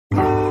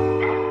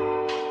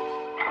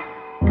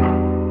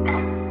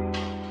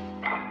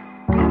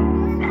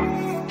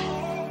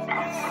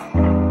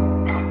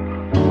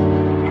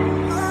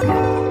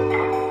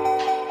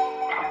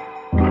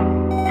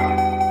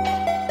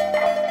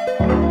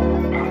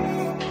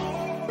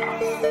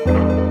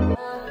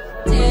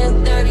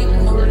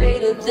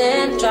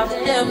then drop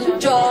them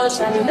drawers.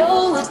 I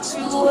know what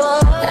you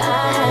want. I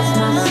ask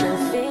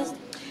myself.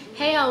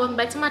 Hey y'all, welcome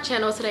back to my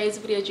channel. Today's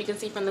video, as you can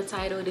see from the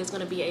title, it is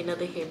going to be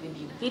another hair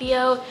review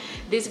video.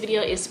 This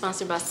video is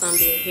sponsored by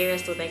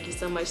Ft.Sunberhair, so thank you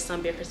so much,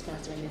 Sunberhair, for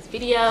sponsoring this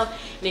video.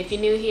 And if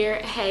you're new here,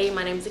 hey,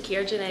 my name is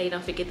Akeira Janee.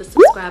 Don't forget to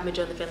subscribe and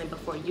join the family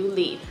before you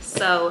leave.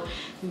 So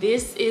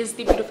this is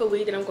the beautiful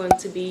wig that I'm going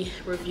to be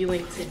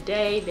reviewing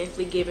today.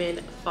 Definitely giving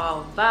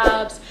fall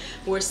vibes.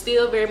 We're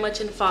still very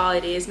much in fall.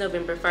 It is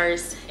November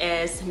 1st,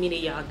 as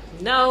many of y'all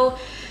know.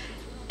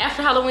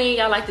 After Halloween,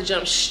 y'all like to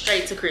jump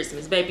straight to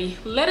Christmas, baby.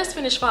 Let us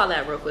finish fall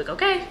out real quick,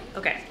 okay?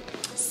 Okay.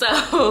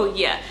 So,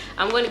 yeah.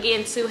 I'm going to get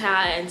into how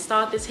I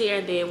installed this hair,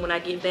 and then when I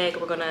get back,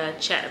 we're going to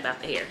chat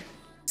about the hair.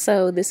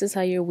 So, this is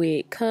how your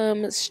wig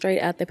comes straight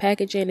out the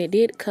packaging. It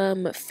did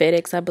come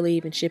FedEx, I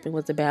believe, and shipping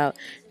was about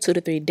 2 to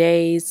 3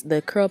 days.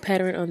 The curl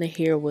pattern on the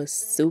hair was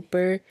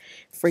super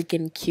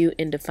freaking cute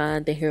and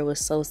defined. The hair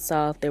was so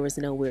soft. There was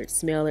no weird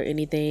smell or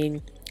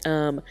anything.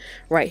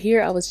 Right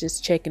here I was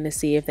just checking to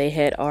see if they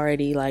had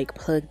already like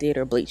plugged it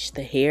or bleached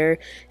the hair.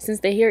 Since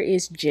the hair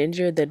is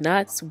ginger, the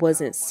knots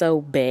wasn't so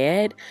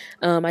bad.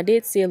 I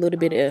did see a little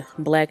bit of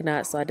black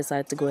knots, so I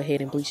decided to go ahead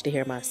and bleach the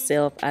hair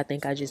myself. I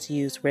think I just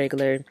used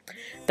regular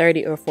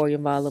 30 or 40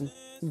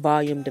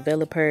 volume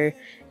developer,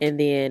 and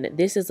then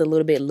this is a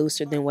little bit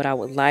looser than what I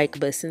would like,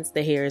 but since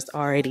the hair is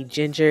already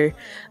ginger,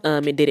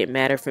 it didn't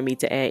matter for me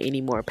to add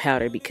any more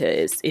powder,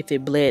 because if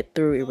it bled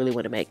through, it really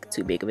wouldn't make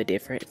too big of a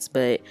difference.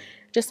 But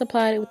just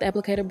applied it with the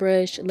applicator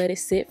brush, let it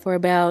sit for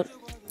about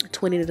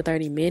 20 to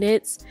 30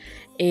 minutes,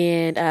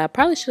 and I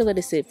probably should let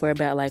it sit for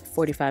about like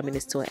 45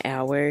 minutes to an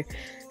hour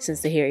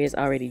since the hair is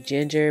already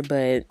ginger,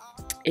 but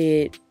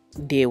it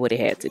did what it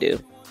had to do.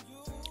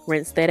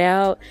 Rinse that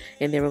out,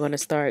 and then we're going to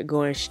start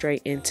going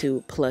straight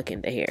into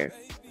plucking the hair.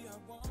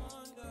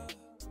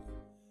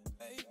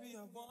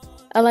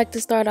 I like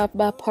to start off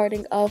by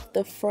parting off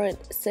the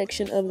front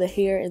section of the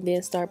hair and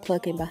then start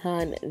plucking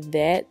behind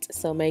that,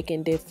 so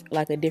making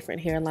like a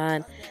different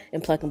hairline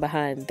and plucking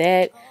behind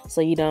that,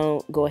 so you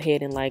don't go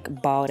ahead and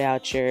like bald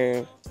out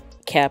your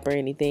cap or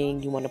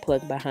anything. You want to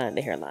pluck behind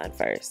the hairline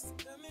first.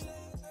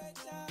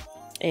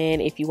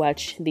 And if you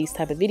watch these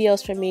type of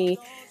videos from me,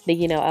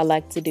 then you know I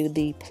like to do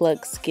the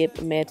pluck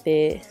skip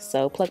method.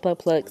 So pluck, pluck,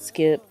 pluck,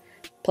 skip,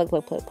 pluck,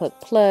 pluck, pluck,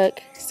 pluck,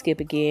 pluck, skip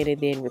again, and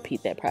then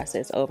repeat that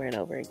process over and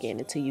over again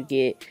until you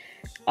get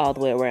all the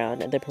way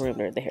around the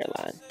perimeter of the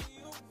hairline.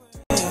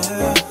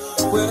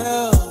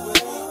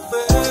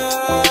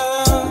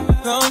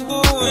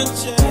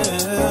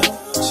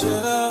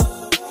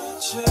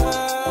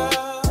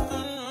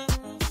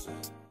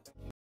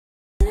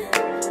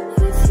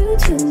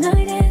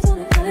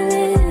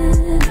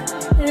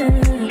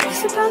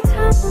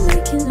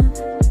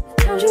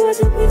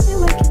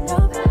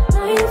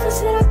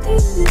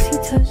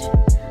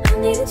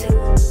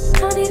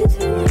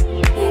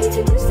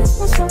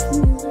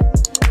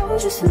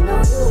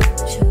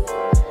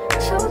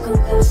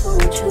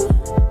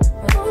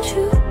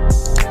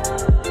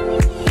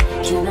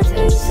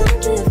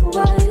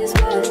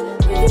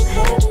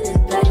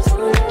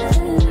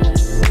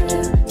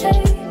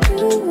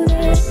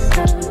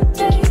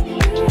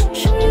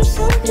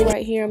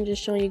 Right here I'm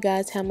just showing you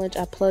guys how much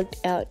I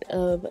plucked out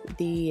of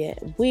the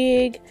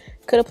wig.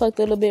 Could have plucked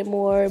a little bit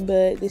more,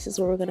 but this is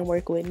what we're going to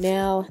work with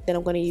now. Then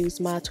I'm going to use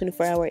my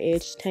 24-hour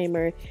edge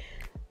tamer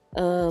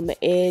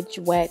edge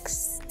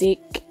wax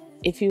stick,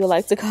 if you would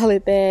like to call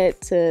it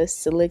that, to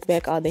slick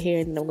back all the hair.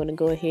 And then I'm going to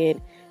go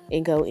ahead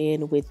and go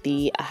in with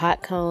the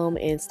hot comb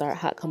and start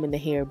hot combing the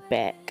hair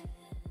back.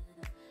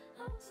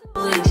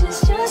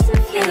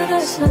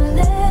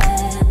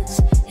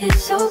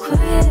 It's so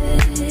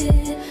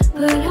quiet,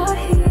 but I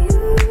hear you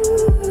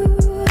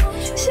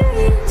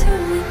saying to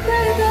me,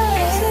 baby,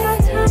 said our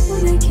time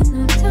we're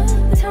making up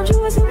time. The times you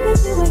wasn't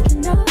with me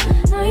waking up.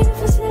 Now you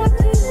never said I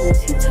couldn't let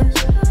you touch.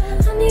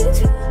 I needed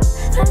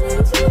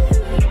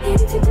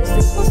to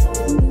distance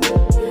myself from you.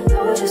 I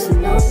was just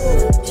alone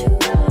without you.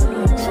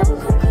 So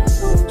come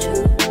close, won't you?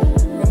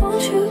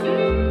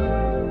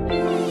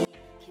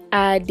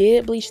 I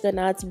did bleach the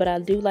knots, but I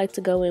do like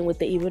to go in with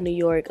the Eva New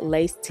York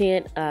lace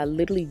tint. I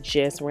literally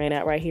just ran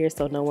out right here,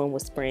 so no more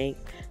was spraying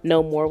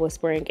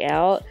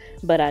out.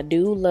 But I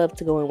do love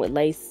to go in with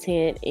lace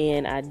tint,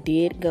 and I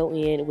did go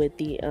in with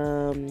the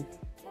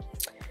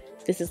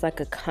this is like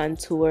a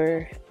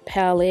contour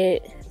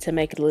palette to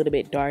make it a little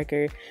bit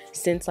darker.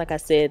 Since, like I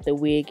said, the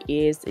wig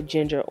is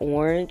ginger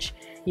orange,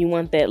 you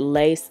want that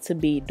lace to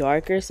be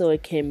darker so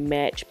it can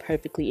match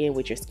perfectly in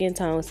with your skin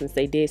tone, since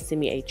they did send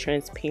me a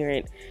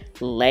transparent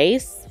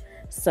lace.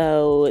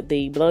 So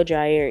the blow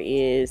dryer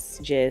is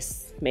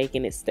just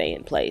making it stay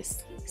in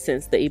place,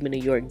 since the Eva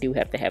New York do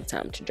have to have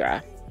time to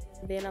dry.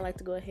 Then I like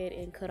to go ahead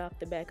and cut off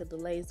the back of the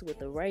lace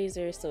with a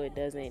razor so it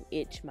doesn't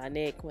itch my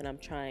neck when I'm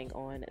trying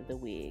on the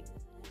wig.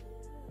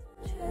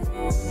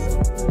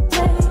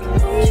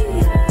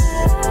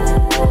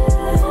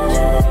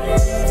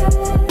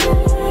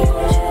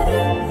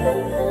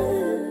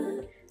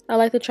 I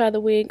like to try the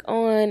wig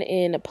on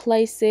and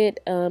place it.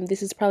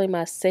 This is probably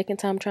my second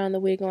time trying the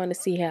wig on to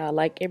see how I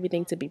like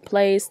everything to be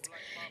placed.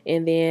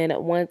 And then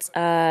once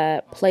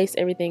I place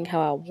everything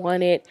how I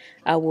want it,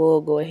 I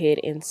will go ahead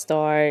and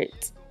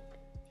start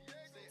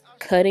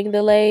cutting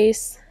the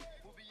lace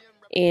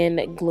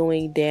and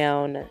gluing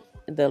down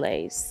the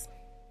lace.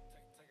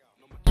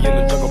 In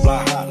the jungle,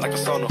 fly high like a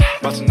sauna.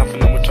 Bouncing off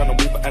and I'm trying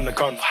to weave an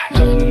anaconda.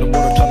 Jumping in the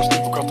water, trying to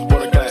sleep across the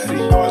water. Got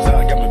sea cars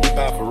out, got me big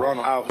bad for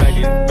Ronald. Out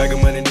bag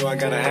of money, know I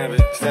gotta have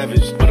it.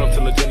 Savage, but I'm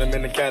still a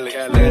gentleman in Cali.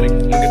 Atlantic,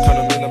 nigga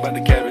turn them in about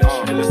the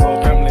cabbage. And this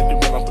whole family,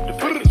 they run off with the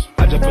package.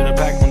 I just put a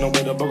pack on the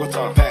way to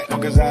Bogota.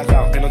 Poke his eyes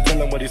out, and I'm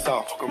telling what he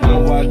saw. I'ma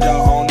watch out,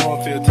 I don't know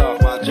if he'll talk.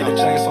 Get a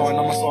chainsaw and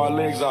I'ma saw our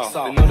legs off.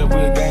 They know that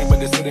we're a gang, but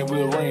they say that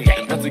we'll ring.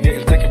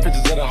 Investigating, taking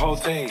pictures of the whole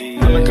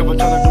team. Undercover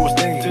trying to do his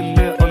thing. 10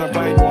 mil on the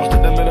bike, going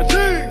straight to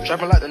military.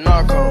 Trapping like the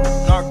narco.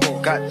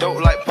 Got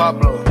dope like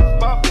Pablo.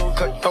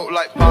 Cut throat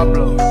like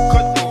Pablo.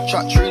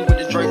 Chop trees with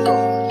the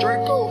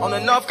Draco. On the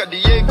north got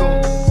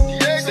Diego.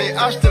 Say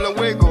hasta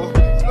luego.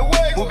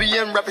 We'll be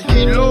in rapping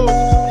kilo.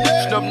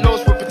 Snub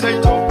nose with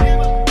potato.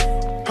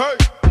 Hey.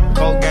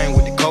 Cold gang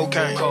with the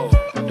cocaine.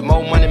 The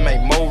more money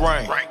make more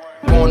rain.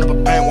 Going up a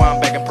bang while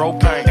I'm back in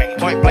propane.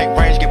 Point blank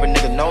range, give a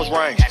nigga nose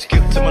range.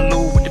 Skip to my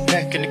Lou with the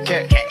pack and the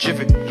cat.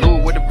 Jiffy,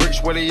 Lou with the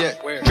bricks, where they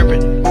at?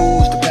 Drippin',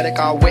 ooze, the paddock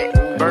all wet.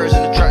 Birds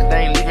in the truck,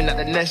 they ain't leaving at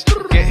the nest.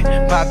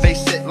 Get 5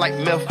 base set like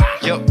milk.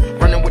 Yup,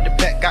 running with the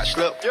pack, got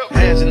slipped.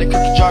 Hands in the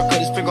cookie jar, cut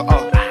his finger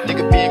off.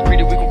 Nigga being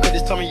greedy, we gon' cut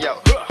his tummy out.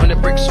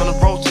 100 bricks on the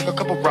road, take a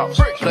couple routes.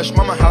 Flush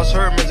mama house,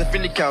 Hermes and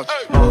Philly couch.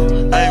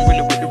 I ain't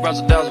really with the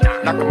razzle dazzle.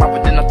 Knock him out,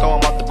 but then I throw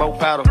him off the boat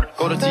paddle.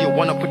 Go to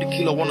Tijuana, put the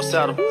kilo on the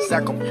saddle.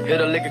 Sack him, hit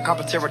a lick and cop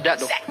a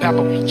pterodactyl. Pap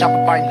him, chop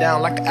a bite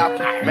down like an apple.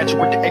 Match it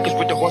with the acres,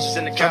 with the horses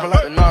in the cattle.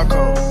 Like the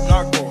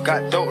narco.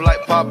 Got dope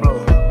like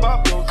Pablo.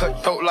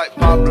 Cut throat like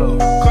Pablo.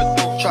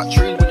 Chop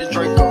trees with the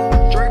Draco.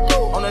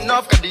 On the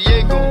north got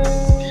Diego.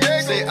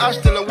 Say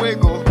hasta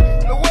luego.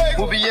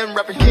 We'll be in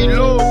rapping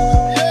kilo.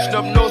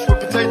 Snub nose with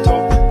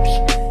potato.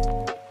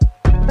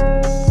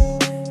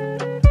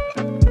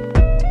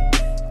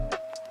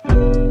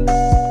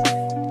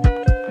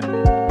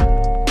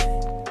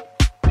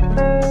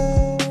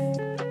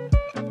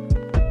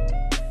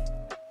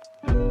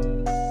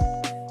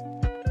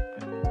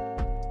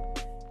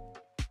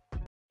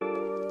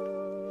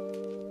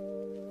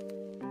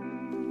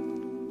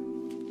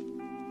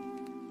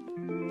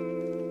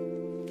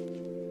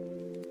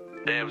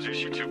 Damn, Zeus,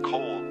 you too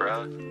cold,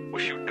 bruh.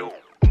 What you doing?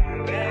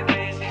 Bad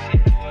bitch, she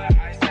do what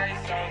I say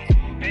so.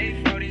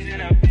 Big 40s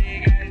in a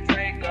big ass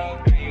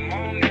Draco. 3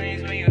 more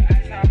millions when you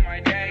ask how my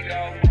day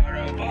go.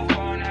 Order a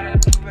buffalo, not a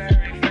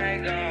blueberry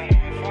fago.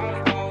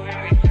 Falls gold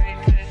and we straight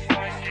to the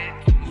sun shit.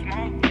 2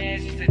 small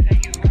bands just to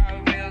take you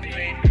out real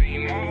quick. 3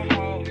 more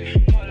hoes,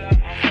 pull up,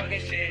 I'm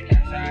fucking shit.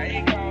 That's how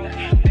it goes.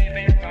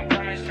 Baby, I'm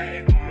coming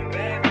straight.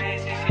 Bad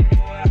bitch, she do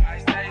what I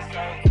say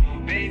so.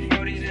 Big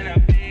 40s in a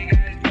big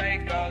ass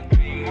Draco.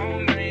 3 more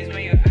millions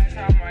when you ask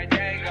how my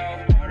day go.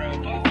 Order a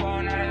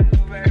buffalo, not a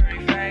blueberry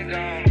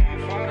fago.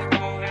 Falls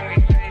gold and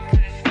we straight to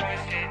the sun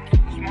shit.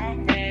 2 small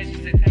bands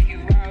just to take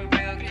you out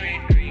real quick.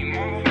 3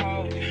 more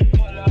hoes,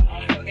 pull up,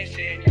 I'm fucking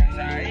shit. That's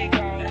how it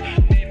goes.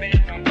 Baby,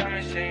 I'm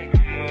coming straight.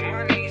 I'm on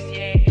my knees,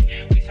 yeah.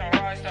 We some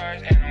rock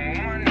stars and I'm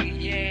on my knees,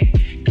 yeah.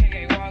 KK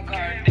walk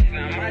hard, this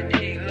not my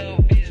dick,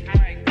 little bitch,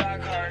 my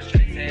Glock hard.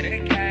 Straight to the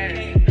cash.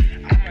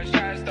 I'm a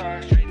shot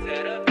star, straight to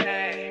the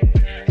bag.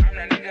 I'm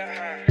that nigga,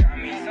 huh? Got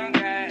me some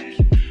cash.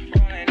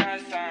 Rolling out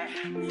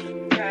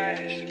some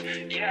cash.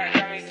 Yeah, I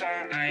got me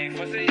some. I ain't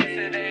fussing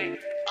yesterday.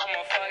 I'm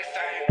a fuck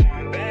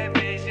sign. Bad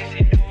bitch, and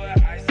she do what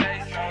I say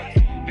so.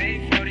 2 big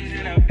 40s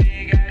in a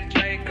big ass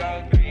Draco.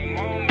 3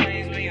 more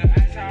millions when you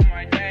ask how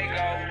my day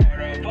go.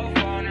 Order a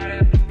buffalo, not a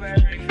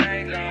blueberry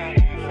fago.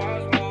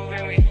 Falls move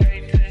and we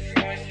straight to the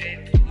sun shit.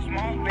 2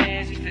 small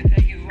bands just to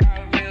take you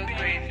out real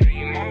quick.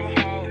 3 more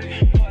hoes,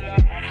 pull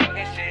up, I'm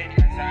fucking shit.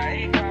 That's how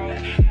it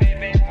goes.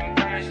 Baby, I'm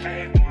coming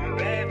straight.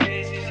 Bad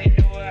bitch, and she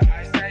do what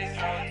I say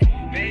so. 2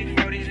 big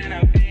 40s in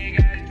a big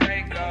ass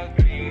Draco.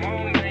 3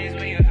 more millions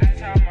when you ask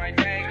how my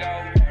day go.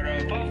 Order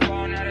a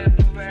buffalo, not a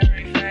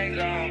blueberry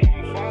fago.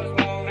 Falls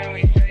move and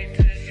we straight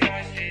to the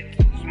sun shit.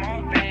 2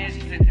 small bands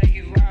just to take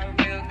you out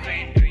real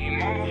quick. 3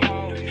 more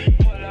hoes,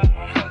 pull up,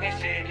 I'm fucking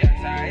shit.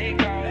 That's how it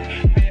goes.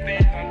 Baby,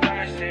 I'm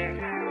coming straight.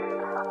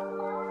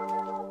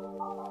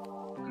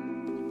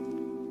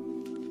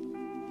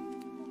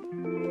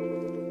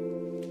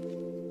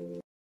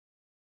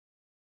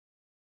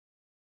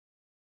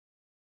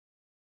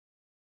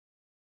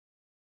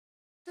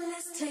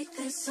 Let's take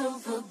this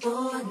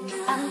overboard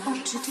now. I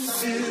want you to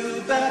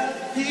Feel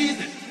that heat,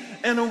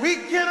 and we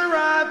can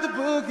ride the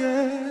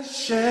boogie,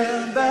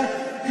 share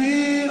that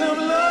heat of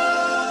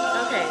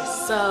love. Okay,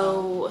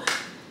 so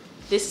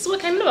this is what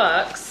came in the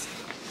box.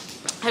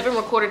 I haven't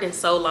recorded in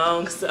so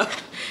long, so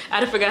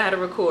I forgot how to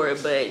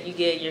record, but you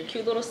get your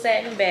cute little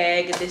satin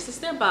bag. This is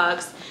their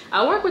box.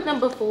 I worked with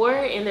them before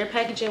and their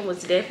packaging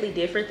was definitely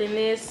different than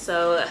this.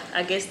 So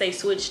I guess they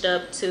switched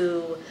up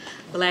to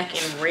black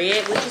and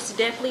red, which is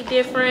definitely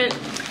different.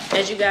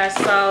 As you guys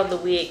saw, the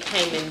wig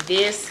came in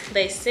this.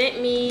 They sent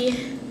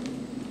me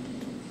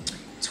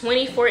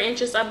 24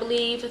 inches, I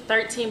believe,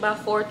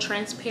 13x4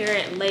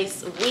 transparent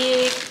lace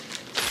wig.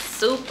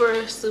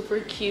 Super,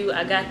 super cute.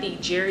 I got the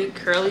Jerry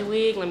curly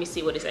wig. Let me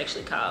see what it's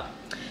actually called.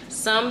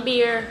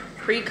 Ft.Sunberhair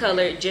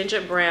pre-colored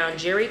ginger brown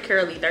Jerry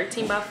curly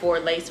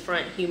 13x4 lace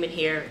front human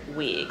hair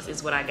wigs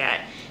is what I got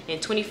in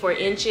 24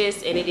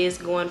 inches, and it is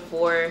going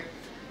for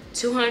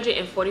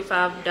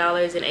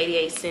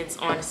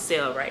 $245.88 on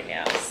sale right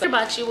now. So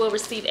about you will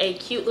receive a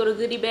cute little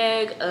goodie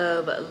bag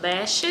of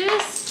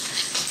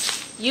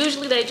lashes.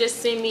 Usually they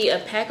just send me a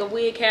pack of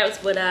wig caps,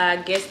 but I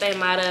guess they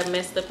might have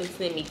messed up and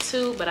sent me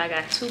 2, but I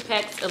got 2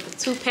 packs of the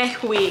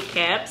 2-pack wig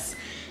caps.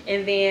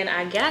 And then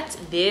I got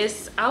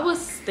this. I was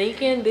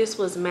thinking this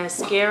was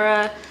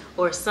mascara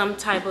or some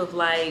type of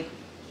like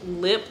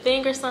lip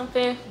thing or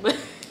something, but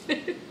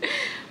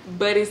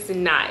but it's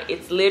not.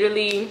 It's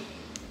literally,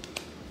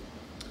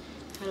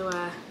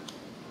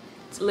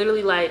 it's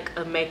literally like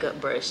a makeup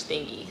brush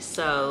thingy.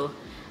 So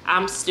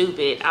I'm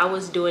stupid. I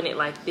was doing it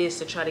like this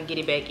to try to get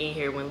it back in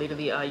here when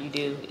literally all you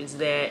do is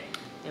that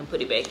and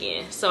put it back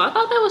in. So I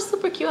thought that was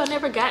super cute. I've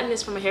never gotten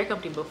this from a hair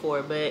company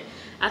before, but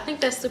I think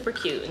that's super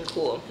cute and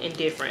cool and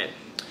different.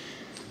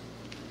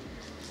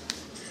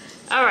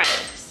 All right,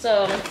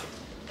 so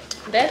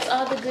that's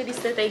all the goodies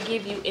that they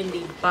give you in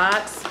the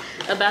box.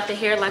 About the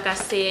hair, like I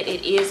said,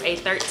 it is a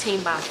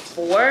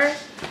 13x4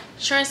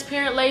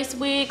 transparent lace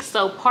wig,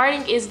 so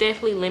parting is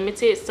definitely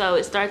limited. So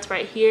it starts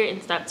right here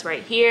and stops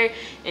right here,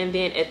 and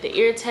then at the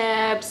ear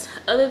tabs.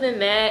 Other than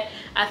that,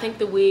 I think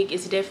the wig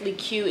is definitely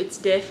cute. It's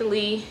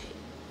definitely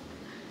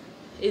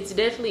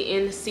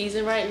in the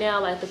season right now.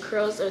 Like, the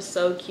curls are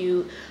so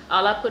cute.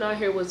 All I put on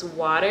here was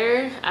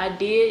water. I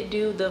did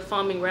do the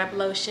foaming wrap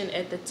lotion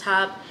at the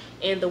top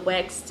and the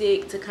wax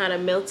stick to kind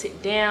of melt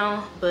it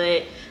down,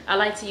 but I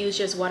like to use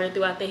just water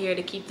throughout the hair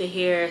to keep the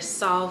hair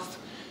soft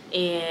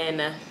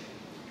and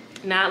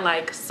not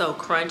like so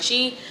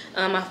crunchy.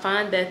 I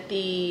find that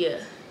the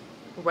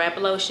wrap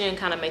lotion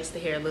kind of makes the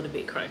hair a little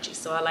bit crunchy,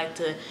 so I like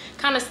to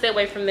kind of stay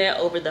away from that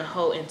over the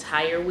whole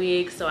entire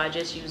wig. So I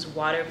just use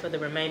water for the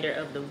remainder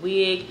of the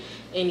wig.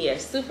 And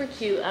yes, super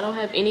cute. I don't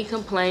have any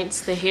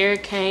complaints. The hair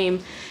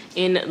came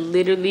in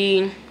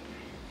literally,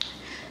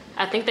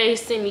 I think they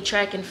sent me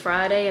tracking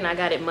Friday and I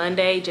got it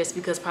Monday, just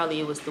because probably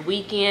it was the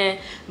weekend.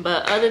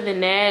 But other than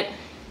that,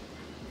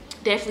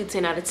 definitely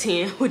 10 out of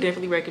 10. Would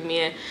definitely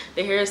recommend.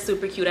 The hair is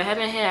super cute. I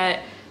haven't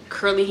had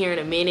curly hair in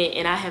a minute,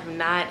 and I have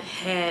not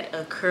had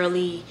a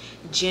curly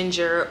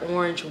ginger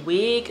orange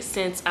wig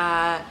since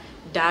I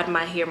dyed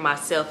my hair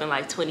myself in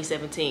like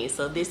 2017.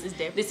 So this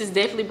is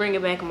definitely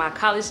bringing back my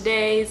college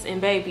days,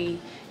 and baby,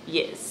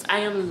 yes, I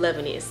am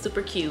loving it.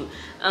 Super cute.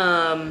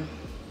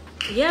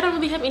 Yeah, I don't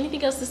really have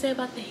anything else to say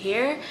about the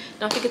hair.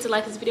 Don't forget to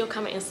like this video,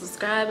 comment, and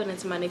subscribe. And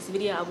until my next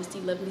video, I will see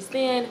you lovely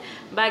then.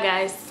 Bye,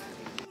 guys.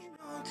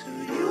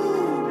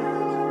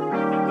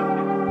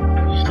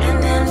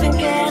 And then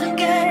forget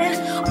again,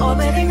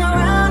 orbiting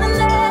around and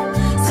then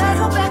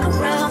circle back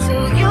around to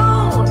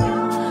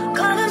you.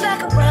 Coming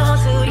back around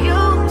to you.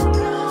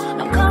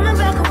 I'm coming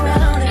back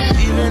around.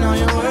 Even on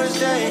your worst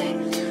day,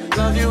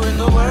 love you in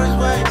the worst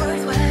way.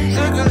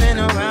 Circling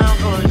around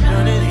for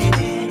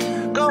eternity,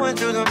 going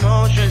through the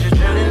motions.